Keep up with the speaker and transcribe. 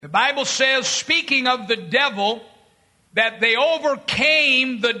Bible says, speaking of the devil, that they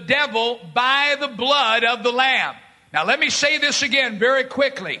overcame the devil by the blood of the Lamb. Now let me say this again very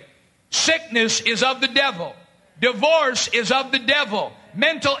quickly. Sickness is of the devil. Divorce is of the devil.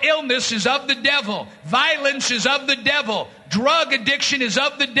 Mental illness is of the devil. Violence is of the devil. Drug addiction is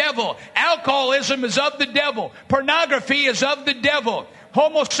of the devil. Alcoholism is of the devil. Pornography is of the devil.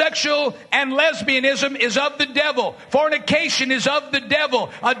 Homosexual and lesbianism is of the devil. Fornication is of the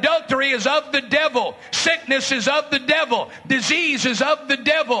devil. Adultery is of the devil. Sickness is of the devil. Disease is of the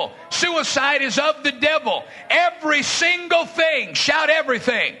devil. Suicide is of the devil. Every single thing. Shout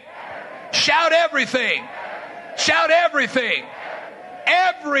everything. Shout everything. Shout everything.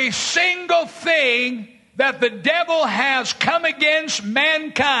 Every single thing that the devil has come against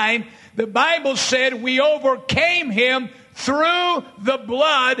mankind, the Bible said we overcame him through the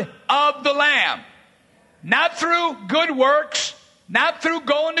blood of the Lamb. Not through good works, not through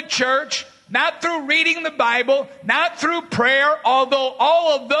going to church, not through reading the Bible, not through prayer, although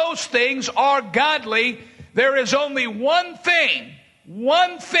all of those things are godly. There is only one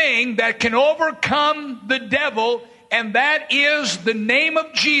thing that can overcome the devil, and that is the name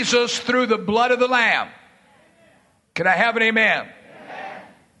of Jesus through the blood of the Lamb. Can I have an amen?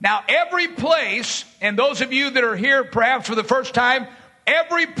 Now, every place, and those of you that are here perhaps for the first time,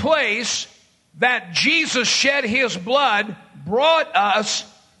 every place that Jesus shed his blood brought us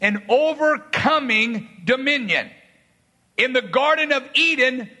an overcoming dominion. In the Garden of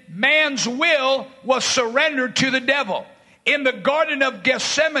Eden, man's will was surrendered to the devil. In the Garden of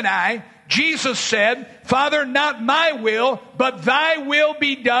Gethsemane, Jesus said, Father, not my will, but thy will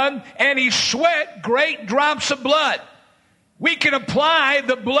be done. And he sweat great drops of blood. We can apply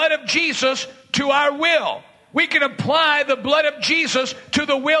the blood of Jesus to our will. We can apply the blood of Jesus to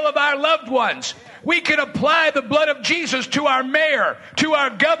the will of our loved ones. We can apply the blood of Jesus to our mayor, to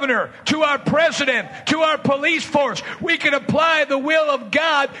our governor, to our president, to our police force. We can apply the will of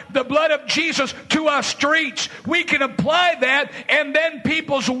God, the blood of Jesus, to our streets. We can apply that, and then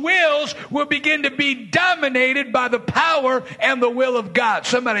people's wills will begin to be dominated by the power and the will of God.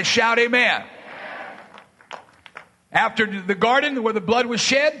 Somebody shout amen. After the garden where the blood was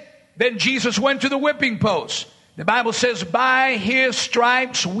shed, then Jesus went to the whipping post. The Bible says, by his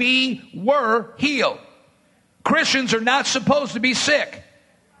stripes we were healed. Christians are not supposed to be sick.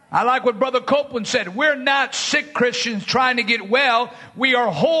 I like what Brother Copeland said. We're not sick Christians trying to get well. We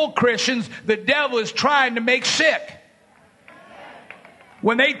are whole Christians the devil is trying to make sick.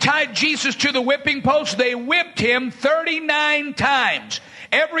 When they tied Jesus to the whipping post, they whipped him 39 times.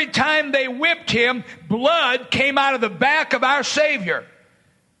 Every time they whipped him, blood came out of the back of our Savior.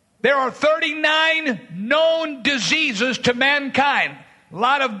 There are 39 known diseases to mankind. A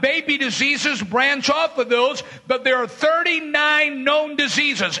lot of baby diseases branch off of those, but there are 39 known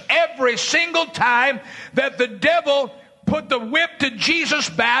diseases. Every single time that the devil put the whip to Jesus'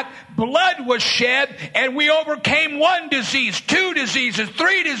 back, blood was shed, and we overcame one disease, two diseases,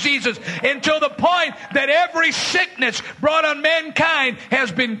 three diseases, until the point that every sickness brought on mankind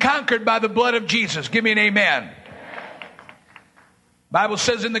has been conquered by the blood of Jesus. Give me an amen. Bible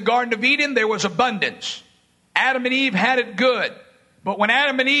says in the Garden of Eden there was abundance. Adam and Eve had it good. But when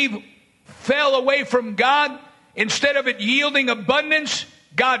Adam and Eve fell away from God, instead of it yielding abundance,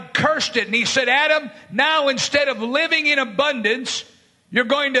 God cursed it. And he said, Adam, now instead of living in abundance, you're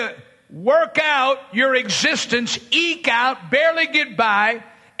going to work out your existence, eke out, barely get by,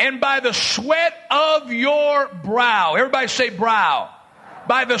 and by the sweat of your brow. Everybody say brow.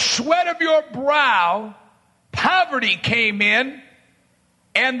 By the sweat of your brow, poverty came in,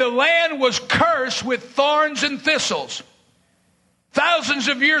 and the land was cursed with thorns and thistles. Thousands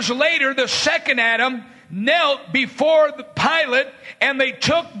of years later, the second Adam knelt before the Pilate, and they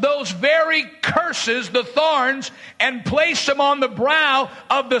took those very curses, the thorns, and placed them on the brow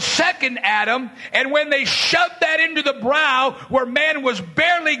of the second Adam. And when they shoved that into the brow where man was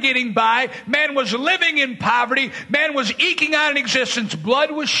barely getting by, man was living in poverty, man was eking out an existence, blood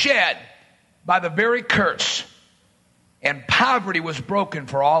was shed by the very curse. And poverty was broken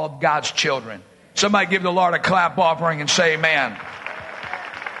for all of God's children. Somebody give the Lord a clap offering and say amen.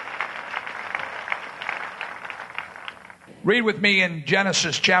 Read with me in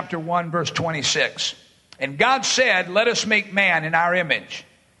Genesis chapter 1, verse 26. And God said, let us make man in our image,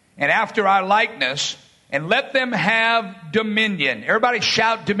 and after our likeness, and let them have dominion. Everybody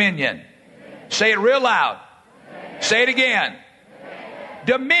shout dominion. Say it real loud. Say it again.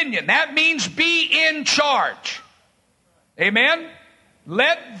 Dominion. That means be in charge. Amen?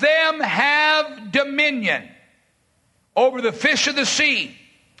 Let them have dominion over the fish of the sea,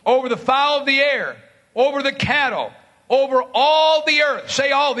 over the fowl of the air, over the cattle, over all the earth.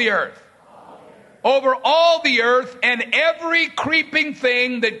 Say all the earth. Over all the earth, and every creeping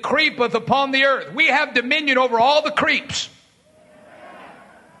thing that creepeth upon the earth. We have dominion over all the creeps.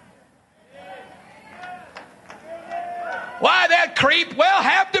 Why that creep? Well,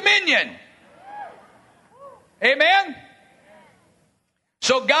 have dominion. Amen?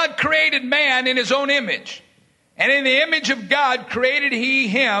 So God created man in his own image. And in the image of God created he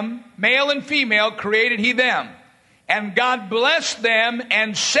him, male and female created he them. And God blessed them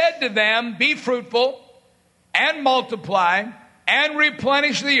and said to them, be fruitful and multiply and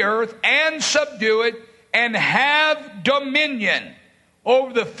replenish the earth and subdue it and have dominion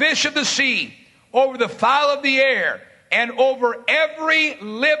over the fish of the sea, over the fowl of the air, and over every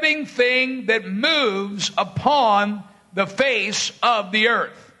living thing that moves upon the face of the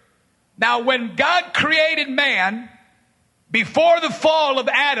earth. Now, when God created man, before the fall of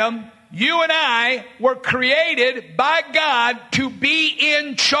Adam, you and I were created by God to be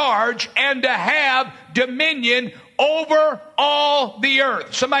in charge and to have dominion over all the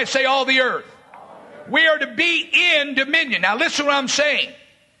earth. Somebody say all the earth. We are to be in dominion. Now listen to what I'm saying.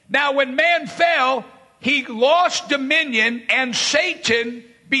 Now when man fell, he lost dominion and Satan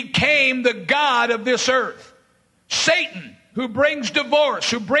became the god of this earth. Satan, who brings divorce,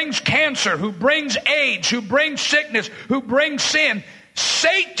 who brings cancer, who brings AIDS, who brings sickness, who brings sin.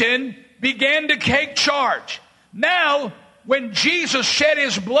 Satan began to take charge. Now, when Jesus shed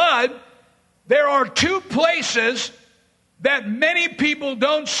his blood, there are two places that many people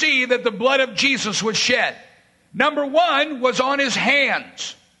don't see that the blood of Jesus was shed. Number one was on his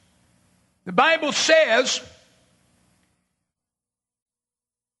hands. The Bible says,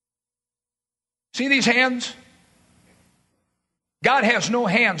 see these hands? God has no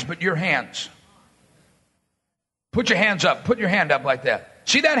hands but your hands. Put your hands up. Put your hand up like that.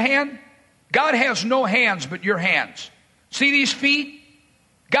 See that hand? God has no hands but your hands. See these feet?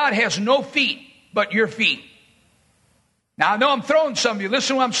 God has no feet but your feet. Now I know I'm throwing some of you.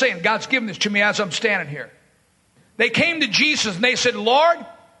 Listen to what I'm saying. God's given this to me as I'm standing here. They came to Jesus and they said, Lord,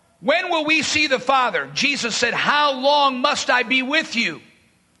 when will we see the Father? Jesus said, how long must I be with you?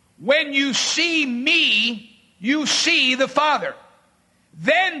 When you see me, you see the Father.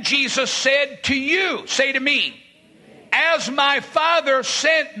 Then Jesus said to you, say to me, as my Father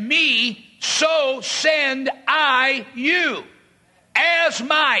sent me, so send I you.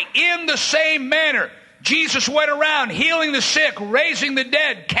 In the same manner, Jesus went around healing the sick, raising the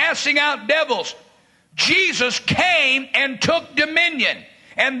dead, casting out devils. Jesus came and took dominion.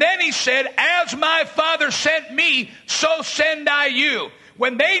 And then he said, as my Father sent me, so send I you.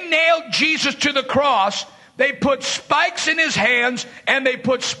 When they nailed Jesus to the cross, they put spikes in his hands and they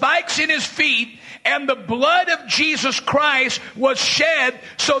put spikes in his feet, and the blood of Jesus Christ was shed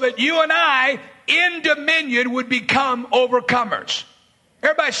so that you and I in dominion would become overcomers.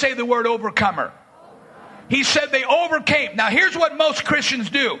 Everybody say the word overcomer. He said they overcame. Now here's what most Christians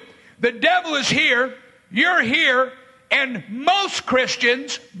do. The devil is here, you're here, and most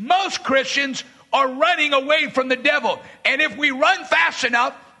Christians are running away from the devil. And if we run fast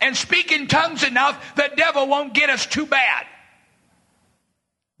enough and speak in tongues enough, the devil won't get us too bad.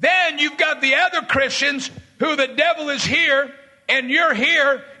 Then you've got the other Christians who the devil is here and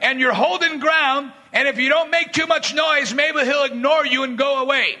you're holding ground, and if you don't make too much noise, maybe he'll ignore you and go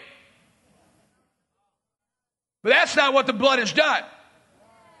away. But that's not what the blood has done.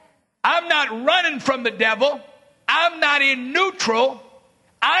 I'm not running from the devil. I'm not in neutral.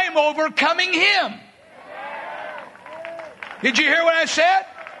 I'm overcoming him. Did you hear what I said?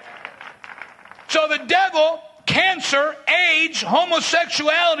 So the devil, cancer, AIDS,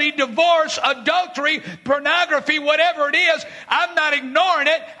 homosexuality, divorce, adultery, pornography, whatever it is, I'm not ignoring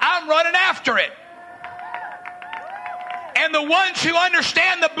it. I'm running after it. And the ones who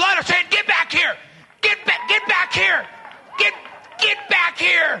understand the blood are saying, get back here. Get back here. Get back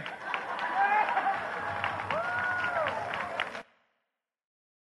here.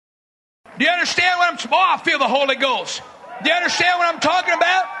 Do you understand what I feel the Holy Ghost. Do you understand what I'm talking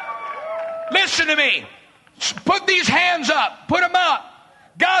about? Listen to me. Put these hands up. Put them up.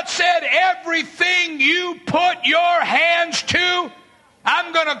 God said, everything you put your hands to,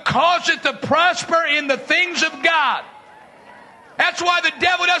 I'm going to cause it to prosper in the things of God. That's why the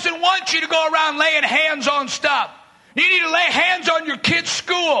devil doesn't want you to go around laying hands on stuff. You need to lay hands on your kid's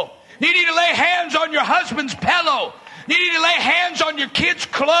school. You need to lay hands on your husband's pillow. You need to lay hands on your kid's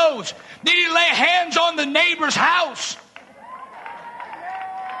clothes. You need to lay hands on the neighbor's house.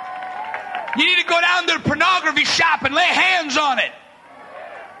 You need to go down to the pornography shop and lay hands on it.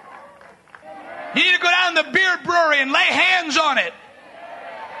 You need to go down to the beer brewery and lay hands on it.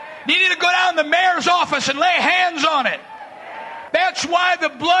 You need to go down to the mayor's office and lay hands on it. That's why the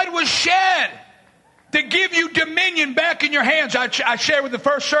blood was shed, to give you dominion back in your hands. I shared with the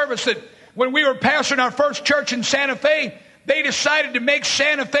first service that when we were pastoring our first church in Santa Fe, they decided to make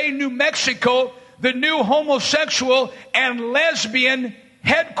Santa Fe, New Mexico, the new homosexual and lesbian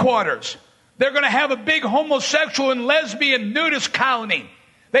headquarters. They're going to have a big homosexual and lesbian nudist colony.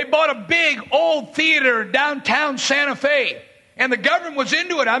 They bought a big old theater downtown Santa Fe. And the government was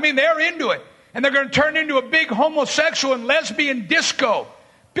into it. I mean, they're into it. And they're going to turn into a big homosexual and lesbian disco.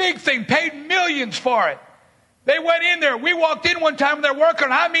 Big thing. Paid millions for it. They went in there. We walked in one time and they're working.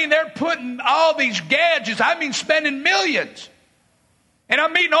 I mean, they're putting all these gadgets. I mean, spending millions. And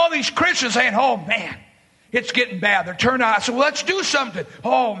I'm meeting all these Christians saying, oh, man, it's getting bad. They're turning out. I said, well, let's do something.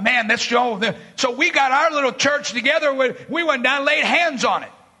 Oh, man, that's Joe. So we got our little church together. We went down and laid hands on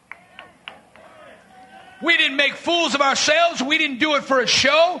it. We didn't make fools of ourselves. We didn't do it for a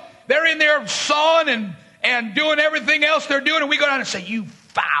show. They're in there sawing and doing everything else they're doing. And we go down and say, you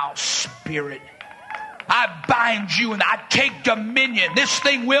foul spirit, I bind you and I take dominion. This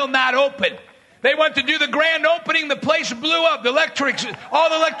thing will not open. They went to do the grand opening. The place blew up. All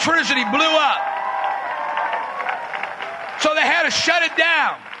the electricity blew up. So they had to shut it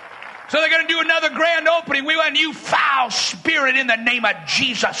down. So they're going to do another grand opening. We went, you foul spirit, in the name of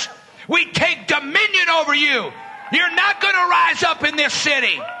Jesus, we take dominion over you. You're not going to rise up in this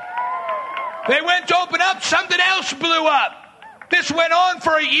city. They went to open up. Something else blew up. This went on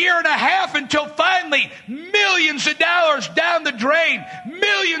for a year and a half until finally millions of dollars down the drain,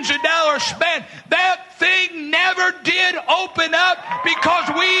 millions of dollars spent. That thing never did open up because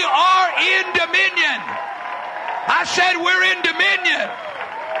we are in dominion. I said we're in dominion.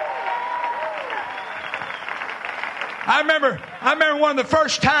 I remember one of the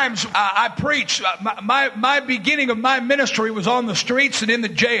first times I preached. My beginning of my ministry was on the streets and in the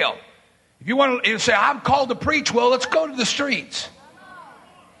jail. If you want to say, I'm called to preach, well, let's go to the streets.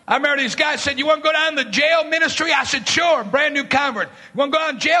 I remember these guys said, you want to go down to the jail ministry? I said, sure, brand new convert. You want to go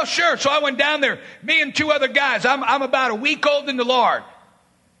down to jail? Sure. So I went down there, me and two other guys. I'm about a week old in the Lord.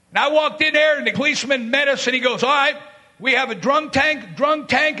 And I walked in there and the policeman met us and he goes, all right, we have a drunk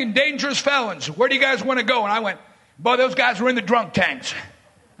tank, and dangerous felons. Where do you guys want to go? And I went, boy, those guys were in the drunk tanks.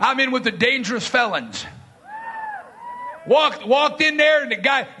 I'm in with the dangerous felons. Walked in there, and the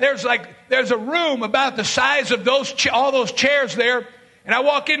guy, there's a room about the size of all those chairs there, and I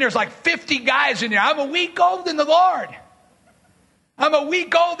walk in, there's like 50 guys in there. I'm a week old in the Lord.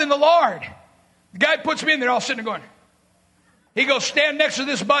 The guy puts me in there, all sitting there going, he goes, stand next to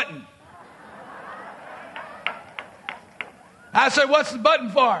this button. I said, what's the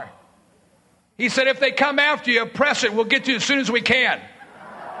button for? He said, if they come after you, press it. We'll get to you as soon as we can.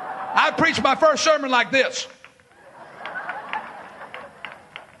 I preached my first sermon like this.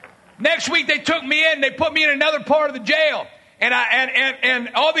 Next week they took me in. They put me in another part of the jail, and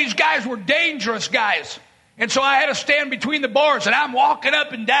all these guys were dangerous guys, and so I had to stand between the bars. And I'm walking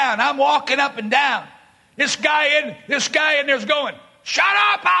up and down. This guy in there's going, shut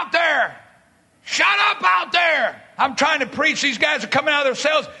up out there! Shut up out there! I'm trying to preach. These guys are coming out of their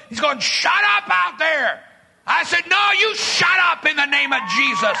cells. He's going, shut up out there! I said, no, you shut up in the name of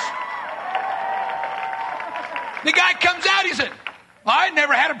Jesus. The guy comes out. He said, I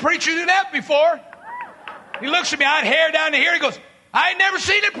never had a preacher do that before. He looks at me. I had hair down to here. He goes, I ain't never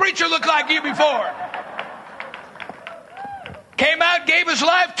seen a preacher look like you before. Came out, gave his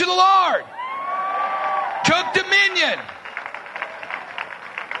life to the Lord. Took dominion.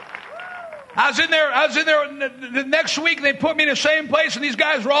 I was in there the next week. They put me in the same place, and these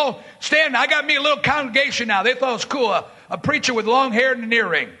guys were all standing. I got me a little congregation now. They thought it was cool. A preacher with long hair and an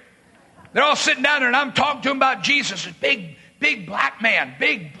earring. They're all sitting down there, and I'm talking to them about Jesus. This big black man,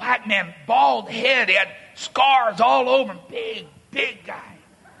 bald head. He had scars all over him. Big guy.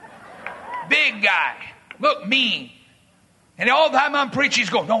 Look mean. And all the time I'm preaching, he's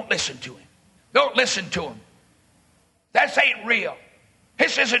going, don't listen to him. That ain't real.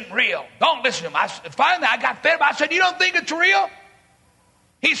 This isn't real. Don't listen to him. Finally, I got fed up. I said, you don't think it's real?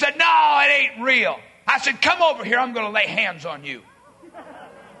 He said, no, it ain't real. I said, come over here. I'm going to lay hands on you.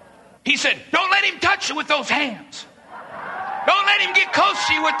 He said, don't let him touch you with those hands. Don't let him get close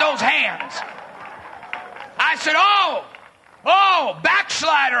to you with those hands. I said, oh,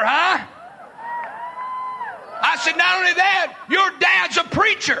 backslider, huh? I said, not only that, your dad's a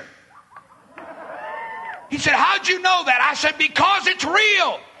preacher. He said, how'd you know that? I said, because it's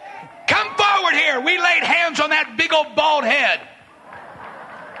real. Come forward here. We laid hands on that big old bald head.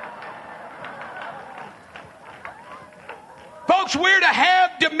 Folks, we're to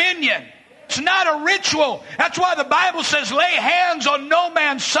have dominion. It's not a ritual. That's why the Bible says, lay hands on no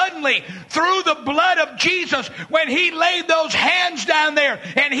man suddenly. Through the blood of Jesus, when he laid those hands down there,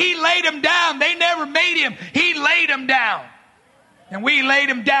 and he laid them down, they never made him. He laid them down. And we laid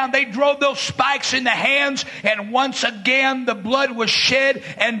him down. They drove those spikes in the hands, and once again the blood was shed,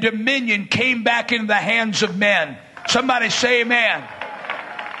 and dominion came back into the hands of men. Somebody say amen.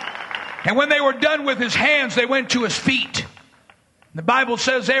 And when they were done with his hands, they went to his feet. The Bible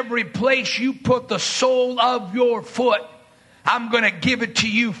says, every place you put the sole of your foot, I'm going to give it to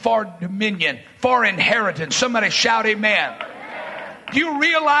you for dominion, for inheritance. Somebody shout amen. Do you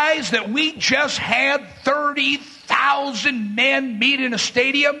realize that we just had 30,000 men meet in a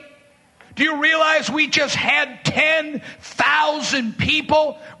stadium? Do you realize we just had 10,000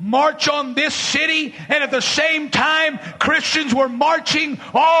 people march on this city? And at the same time, Christians were marching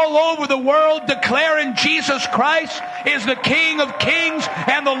all over the world declaring Jesus Christ is the King of Kings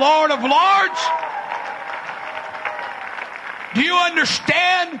and the Lord of Lords? Do you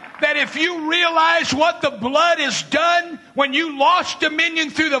understand that if you realize what the blood has done, when you lost dominion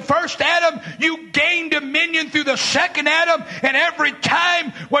through the first Adam, you gained dominion through the second Adam, and every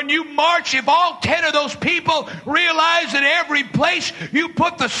time when you march, if all 10 of those people realize that every place you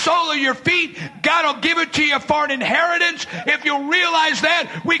put the sole of your feet, God will give it to you for an inheritance. If you realize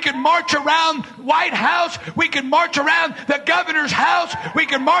that, we can march around White House, we can march around the governor's house, we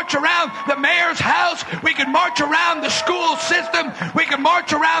can march around the mayor's house, we can march around the school system, we can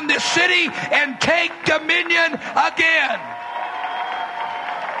march around this city and take dominion again.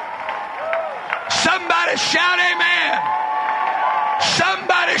 Somebody shout amen.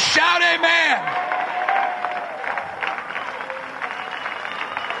 Somebody shout amen.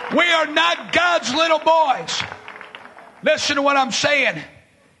 We are not God's little boys. Listen to what I'm saying.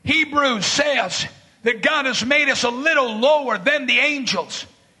 Hebrews says that God has made us a little lower than the angels.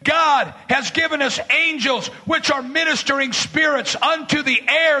 God has given us angels which are ministering spirits unto the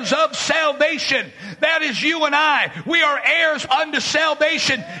heirs of salvation. That is you and I. We are heirs unto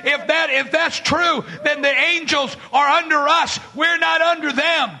salvation. If that's true, then the angels are under us. We're not under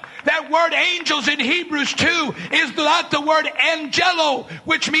them. That word angels in Hebrews 2 is not the word angelo,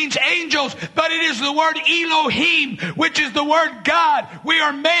 which means angels, but it is the word Elohim, which is the word God. We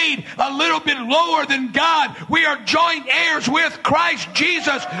are made a little bit lower than God. We are joint heirs with Christ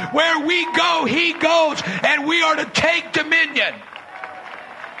Jesus. Where we go, he goes, and we are to take dominion.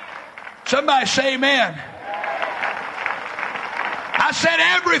 Somebody say amen. I said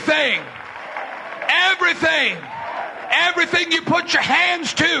everything. Everything. Everything you put your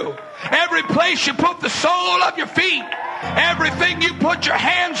hands to, every place you put the sole of your feet, everything you put your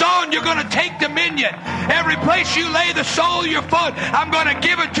hands on, you're going to take dominion. Every place you lay the sole of your foot, I'm going to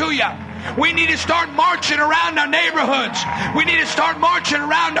give it to you. We need to start marching around our neighborhoods. We need to start marching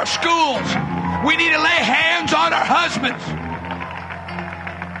around our schools. We need to lay hands on our husbands.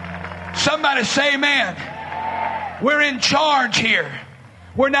 Somebody say amen. We're in charge here.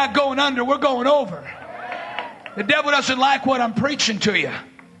 We're not going under, we're going over. The devil doesn't like what I'm preaching to you.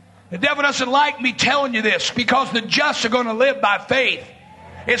 The devil doesn't like me telling you this, because the just are going to live by faith.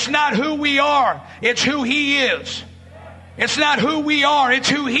 It's not who we are, it's who he is. It's not who we are, it's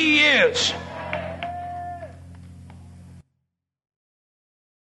who he is.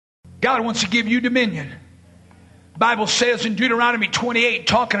 God wants to give you dominion. The Bible says in Deuteronomy 28,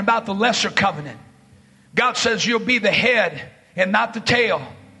 talking about the lesser covenant, God says you'll be the head and not the tail.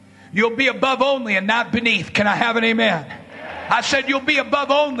 You'll be above only and not beneath. Can I have an amen? I said you'll be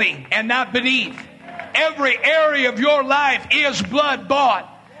above only and not beneath. Every area of your life is blood bought.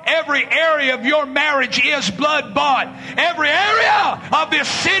 Every area of your marriage is blood bought. Every area of this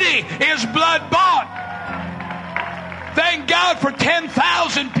city is blood bought. Thank God for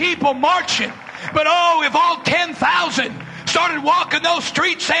 10,000 people marching. But oh, if all 10,000 started walking those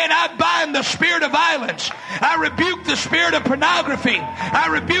streets saying, I bind the spirit of violence, I rebuke the spirit of pornography, I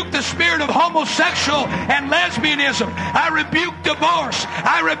rebuke the spirit of homosexual and lesbianism, I rebuke divorce,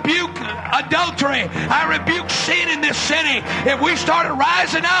 I rebuke adultery, I rebuke sin in this city. If we started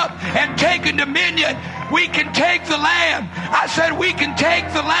rising up and taking dominion, we can take the land. I said we can take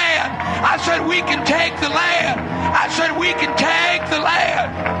the land. I said we can take the land. I said we can take the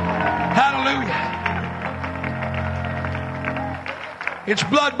land. Hallelujah. It's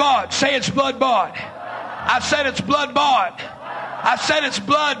blood bought. Say it's blood bought. I said it's blood bought. I said it's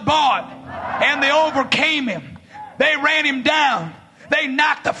blood bought. And they overcame him. They ran him down. They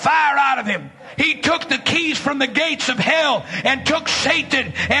knocked the fire out of him. He took the keys from the gates of hell and took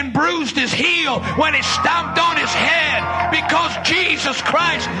Satan and bruised his heel when he stomped on his head, because Jesus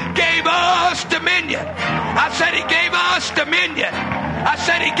Christ gave us dominion. I said he gave us dominion. I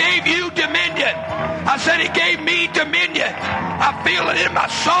said he gave you dominion. said He gave me dominion. I feel it in my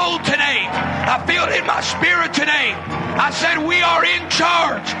soul today. I feel it in my spirit today. I said we are in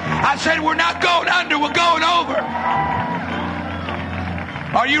charge. I said we're not going under, we're going over.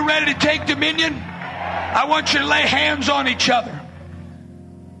 Are you ready to take dominion? I want you to lay hands on each other.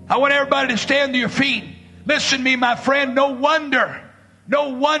 I want everybody to stand to your feet. Listen to me, my friend. No wonder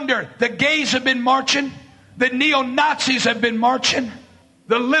the gays have been marching. The neo-Nazis have been marching.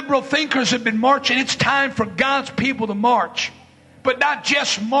 The liberal thinkers have been marching. It's time for God's people to march. But not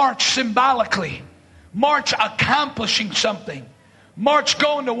just march symbolically. March accomplishing something. March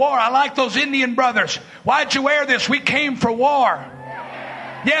going to war. I like those Indian brothers. Why'd you wear this? We came for war.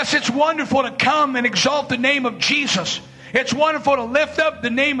 Yes, it's wonderful to come and exalt the name of Jesus. It's wonderful to lift up the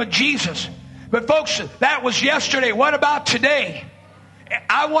name of Jesus. But folks, that was yesterday. What about today?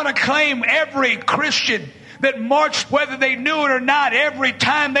 I want to claim every Christian that marched, whether they knew it or not, every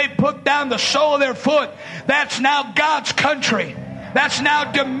time they put down the sole of their foot. That's now God's country. That's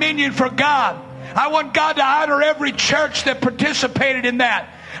now dominion for God. I want God to honor every church that participated in that.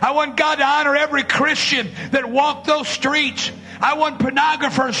 I want God to honor every Christian that walked those streets. I want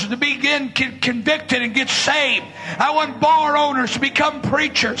pornographers to begin convicted and get saved. I want bar owners to become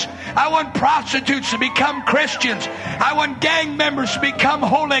preachers. I want prostitutes to become Christians. I want gang members to become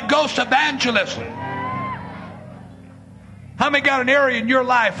Holy Ghost evangelists. How many got an area in your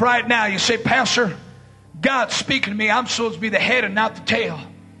life right now? You say, Pastor, God's speaking to me. I'm supposed to be the head and not the tail.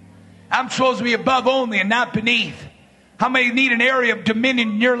 I'm supposed to be above only and not beneath. How many need an area of dominion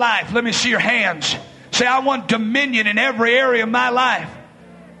in your life? Let me see your hands. Say, I want dominion in every area of my life.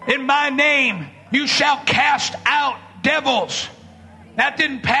 In my name, you shall cast out devils. That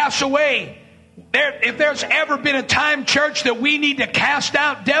didn't pass away. If there's ever been a time, church, that we need to cast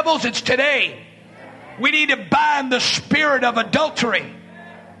out devils, it's today. We need to bind the spirit of adultery.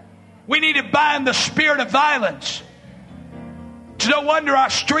 We need to bind the spirit of violence. It's no wonder our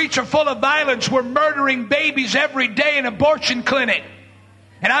streets are full of violence. We're murdering babies every day in an abortion clinic.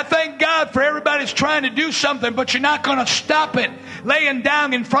 And I thank God for everybody that's trying to do something, but you're not going to stop it laying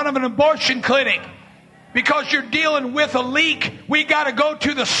down in front of an abortion clinic. Because you're dealing with a leak, we got to go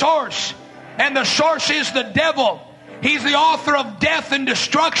to the source. And the source is the devil. He's the author of death and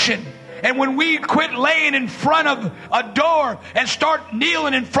destruction. And when we quit laying in front of a door and start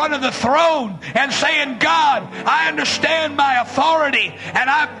kneeling in front of the throne and saying, God, I understand my authority and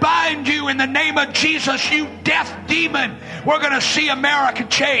I bind you in the name of Jesus, you death demon, we're going to see America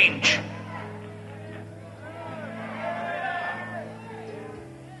change.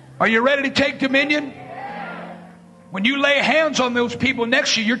 Are you ready to take dominion? When you lay hands on those people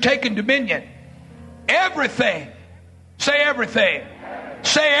next to you, you're taking dominion. Everything. Say everything.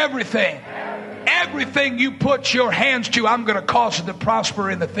 Say everything. Everything you put your hands to, I'm going to cause it to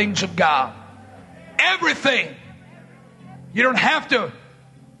prosper in the things of God. Everything. You don't have to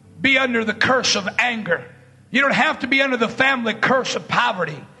be under the curse of anger. You don't have to be under the family curse of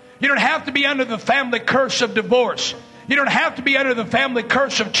poverty. You don't have to be under the family curse of divorce. You don't have to be under the family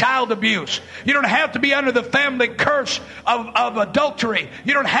curse of child abuse. You don't have to be under the family curse of adultery.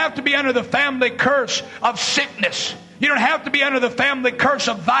 You don't have to be under the family curse of sickness. You don't have to be under the family curse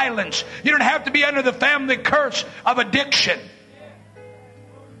of violence. You don't have to be under the family curse of addiction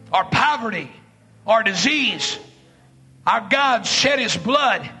or poverty or disease. Our God shed His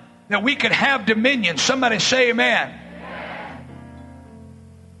blood that we could have dominion. Somebody say amen.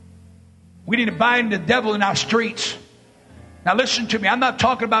 We need to bind the devil in our streets. Now listen to me. I'm not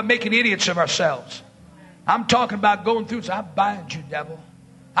talking about making idiots of ourselves. I'm talking about going through. So I bind you, devil.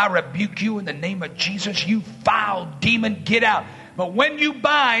 I rebuke you in the name of Jesus. You foul demon, get out. But when you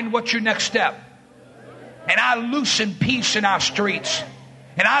bind, what's your next step? And I loosen peace in our streets.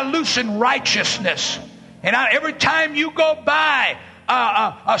 And I loosen righteousness. And every time you go by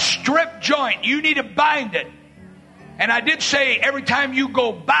a strip joint, you need to bind it. And I did say every time you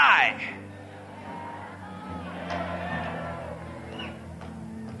go by.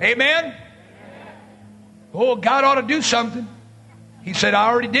 Amen? Oh, God ought to do something. He said, I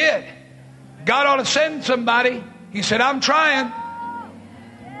already did. God ought to send somebody. He said, I'm trying.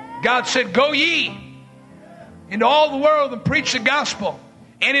 God said, go ye into all the world and preach the gospel.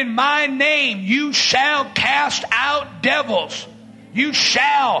 And in my name you shall cast out devils. You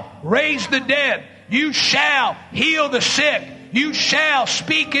shall raise the dead. You shall heal the sick. You shall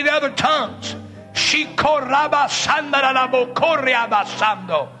speak in other tongues.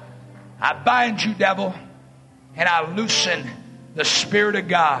 I bind you, devil, and I loosen the Spirit of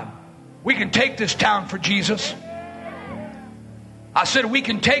God. We can take this town for Jesus. I said we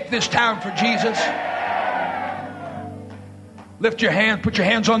can take this town for Jesus. Lift your hand. Put your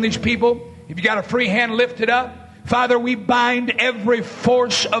hands on these people. If you got a free hand, lift it up. Father, we bind every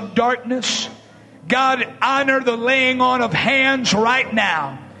force of darkness. God, honor the laying on of hands right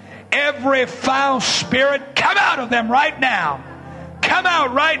now. Every foul spirit, come out of them right now. Come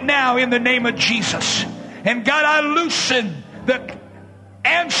out right now in the name of Jesus. And God, I loosen the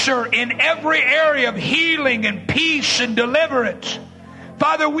answer in every area of healing and peace and deliverance.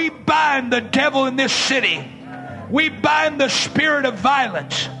 Father, we bind the devil in this city. We bind the spirit of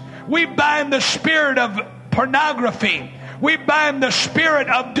violence. We bind the spirit of pornography. We bind the spirit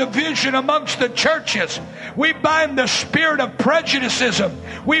of division amongst the churches. We bind the spirit of prejudicism.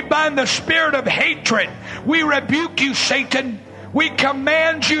 We bind the spirit of hatred. We rebuke you, Satan. We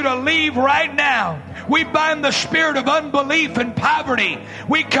command you to leave right now. We bind the spirit of unbelief and poverty.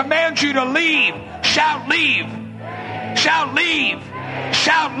 We command you to leave. Shout, leave. Shout, leave.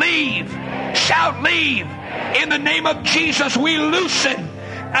 Shout, leave. Shout, leave. In the name of Jesus, we loosen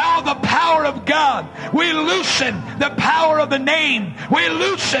all the power of God. We loosen the power of the name. We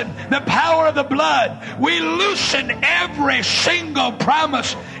loosen the power of the blood. We loosen every single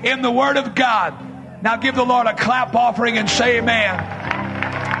promise in the Word of God. Now give the Lord a clap offering and say amen.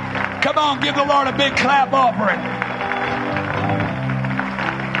 Come on, give the Lord a big clap offering.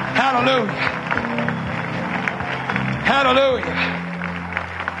 Hallelujah. Hallelujah.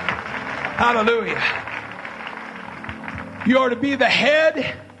 Hallelujah. You are to be the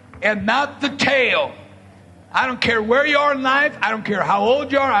head and not the tail. I don't care where you are in life. I don't care how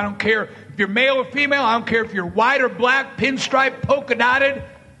old you are. I don't care if you're male or female. I don't care if you're white or black, pinstripe, polka dotted.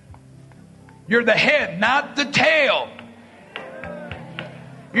 You're the head, not the tail.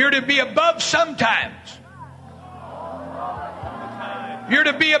 You're to be above sometimes. You're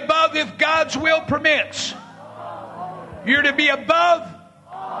to be above if God's will permits. You're to be above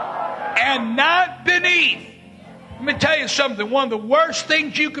and not beneath. Let me tell you something. One of the worst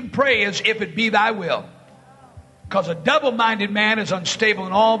things you can pray is, if it be thy will. Because a double-minded man is unstable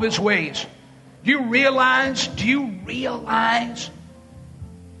in all of his ways. Do you realize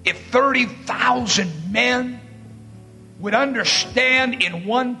if 30,000 men would understand in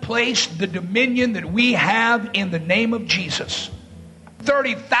one place the dominion that we have in the name of Jesus,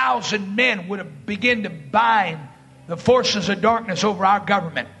 30,000 men would have begun to bind the forces of darkness over our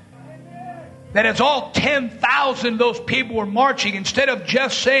government. That as all 10,000 of those people were marching, instead of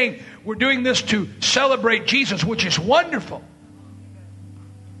just saying we're doing this to celebrate Jesus, which is wonderful,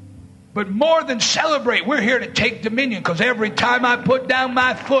 but more than celebrate, we're here to take dominion, because every time I put down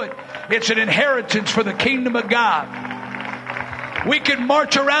my foot, it's an inheritance for the kingdom of God. We can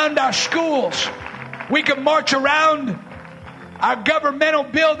march around our schools. We can march around our governmental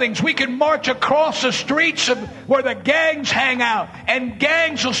buildings. We can march across the streets of where the gangs hang out, and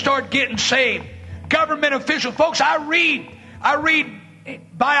gangs will start getting saved. Government officials. Folks, I read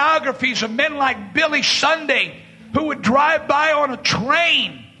biographies of men like Billy Sunday, who would drive by on a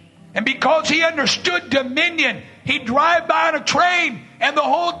train. And because he understood dominion, he'd drive by on a train, and the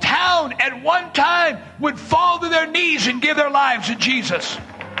whole town at one time would fall to their knees and give their lives to Jesus.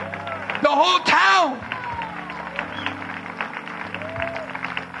 The whole town.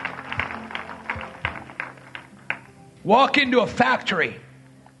 Walk into a factory,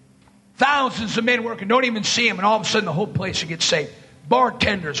 thousands of men working, don't even see them, and all of a sudden the whole place would get saved.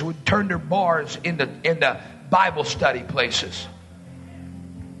 Bartenders would turn their bars into Bible study places.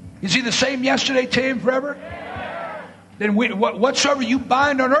 Is he the same yesterday, today, and forever? Then whatsoever you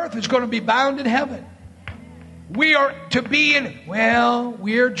bind on earth is going to be bound in heaven. We are to be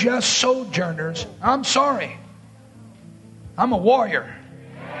we're just sojourners. I'm sorry. I'm a warrior.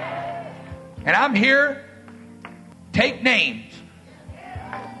 And I'm here. Take names.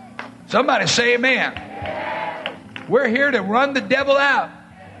 Somebody say amen. We're here to run the devil out.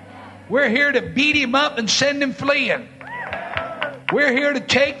 We're here to beat him up and send him fleeing. We're here to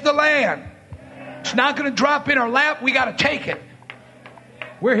take the land. It's not going to drop in our lap. We got to take it.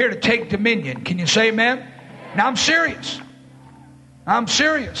 We're here to take dominion. Can you say amen? Now I'm serious. I'm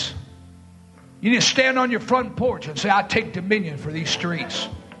serious. You need to stand on your front porch and say, I take dominion for these streets.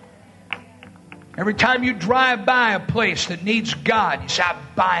 Every time you drive by a place that needs God, you say, I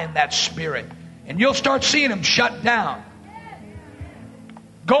bind that spirit. And you'll start seeing them shut down.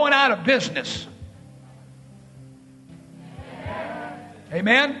 Going out of business.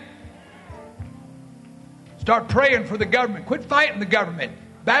 Amen? Start praying for the government. Quit fighting the government.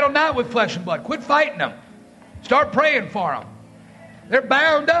 Battle not with flesh and blood. Quit fighting them. Start praying for them. They're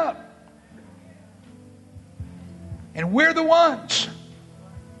bound up. And we're the ones.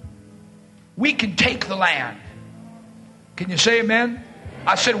 We can take the land. Can you say amen?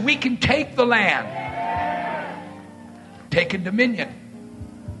 I said we can take the land. Taking dominion.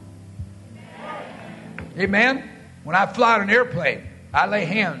 Amen? When I fly on an airplane, I lay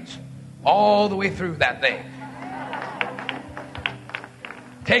hands all the way through that thing.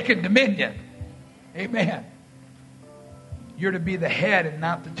 Taking dominion. Amen. You're to be the head and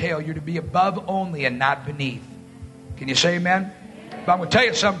not the tail. You're to be above only and not beneath. Can you say amen? But I'm going to tell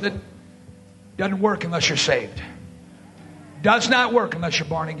you something. Doesn't work unless you're saved. Does not work unless you're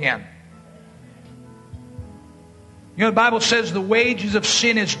born again. You know, the Bible says the wages of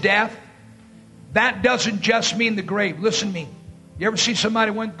sin is death. That doesn't just mean the grave. Listen to me. You ever see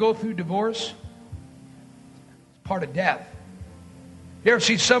somebody go through divorce? It's part of death. You ever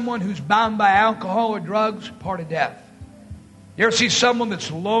see someone who's bound by alcohol or drugs? Part of death. You ever see someone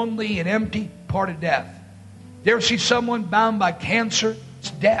that's lonely and empty? Part of death. You ever see someone bound by cancer?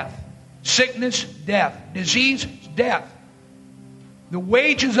 It's death. Sickness, death. Disease, death. The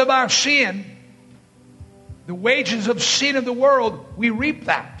wages of our sin, the wages of sin in the world, we reap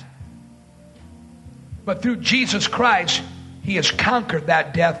that. But through Jesus Christ, He has conquered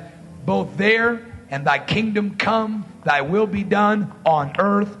that death, both there and thy kingdom come, thy will be done on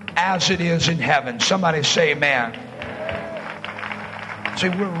earth as it is in heaven. Somebody say amen. See,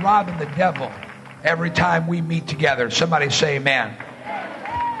 we're robbing the devil every time we meet together. Somebody say amen.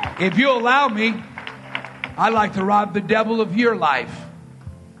 If you allow me, I'd like to rob the devil of your life,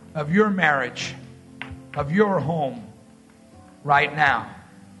 of your marriage, of your home right now.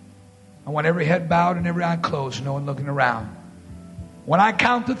 I want every head bowed and every eye closed, no one looking around. When I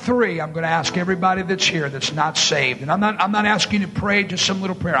count to 3, I'm going to ask everybody that's here that's not saved. And I'm not asking you to pray just some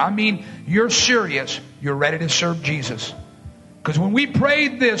little prayer. I mean, you're serious. You're ready to serve Jesus. Because when we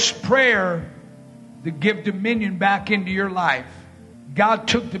prayed this prayer to give dominion back into your life, God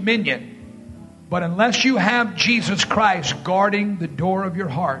took dominion. But unless you have Jesus Christ guarding the door of your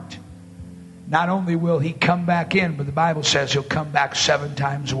heart, not only will He come back in, but the Bible says He'll come back 7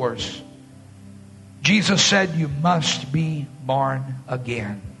 times worse. Jesus said you must be born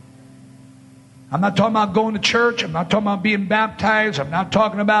again. I'm not talking about going to church. I'm not talking about being baptized. I'm not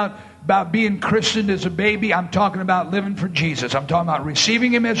talking about being christened as a baby. I'm talking about living for Jesus. I'm talking about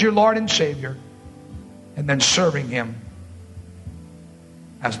receiving Him as your Lord and Savior and then serving Him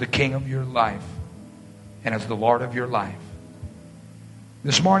as the King of your life and as the Lord of your life.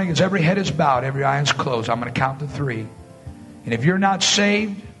 This morning, as every head is bowed, every eye is closed, I'm going to count to 3. And if you're not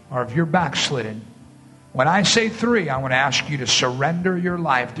saved or if you're backslidden, when I say 3, I want to ask you to surrender your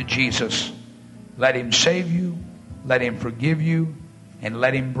life to Jesus. Let Him save you, let Him forgive you, and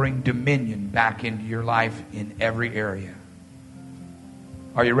let Him bring dominion back into your life in every area.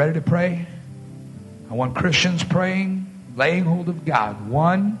 Are you ready to pray? I want Christians praying, laying hold of God.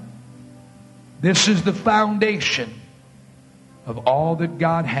 1, this is the foundation of all that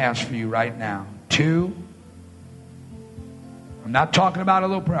God has for you right now. 2, I'm not talking about a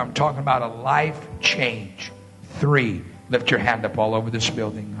little prayer. I'm talking about a life change. 3, lift your hand up all over this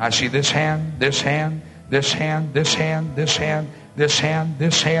building. I see this hand, this hand, this hand, this hand, this hand, this hand,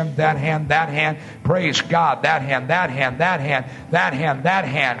 this hand, that hand, that hand. Praise God. That hand, that hand, that hand, that hand, that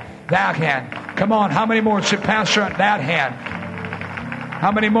hand, that hand. Come on, how many more? Say, Pastor, that hand.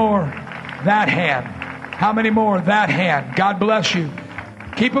 How many more? That hand. How many more? That hand. God bless you.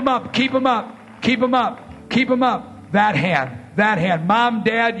 Keep them up, keep them up, keep them up, keep them up. That hand. That hand. Mom,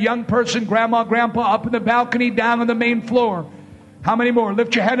 dad, young person, grandma, grandpa, up in the balcony, down on the main floor. How many more?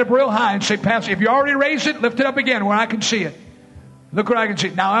 Lift your hand up real high and say, Pastor, if you already raised it, lift it up again where I can see it. Look where I can see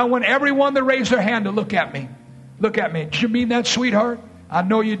it. Now, I want everyone that raised their hand to look at me. Look at me. Did you mean that, sweetheart? I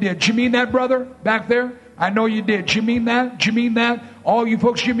know you did. Did you mean that, brother, back there? I know you did. Did you mean that? Did you mean that? All you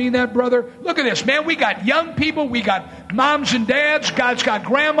folks, you mean that, brother? Look at this, man. We got young people. We got moms and dads. God's got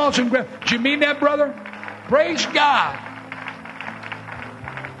grandmas and grandmas. Did you mean that, brother? Praise God.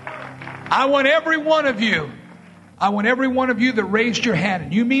 I want every one of you that raised your hand,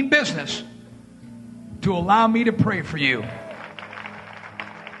 and you mean business, to allow me to pray for you.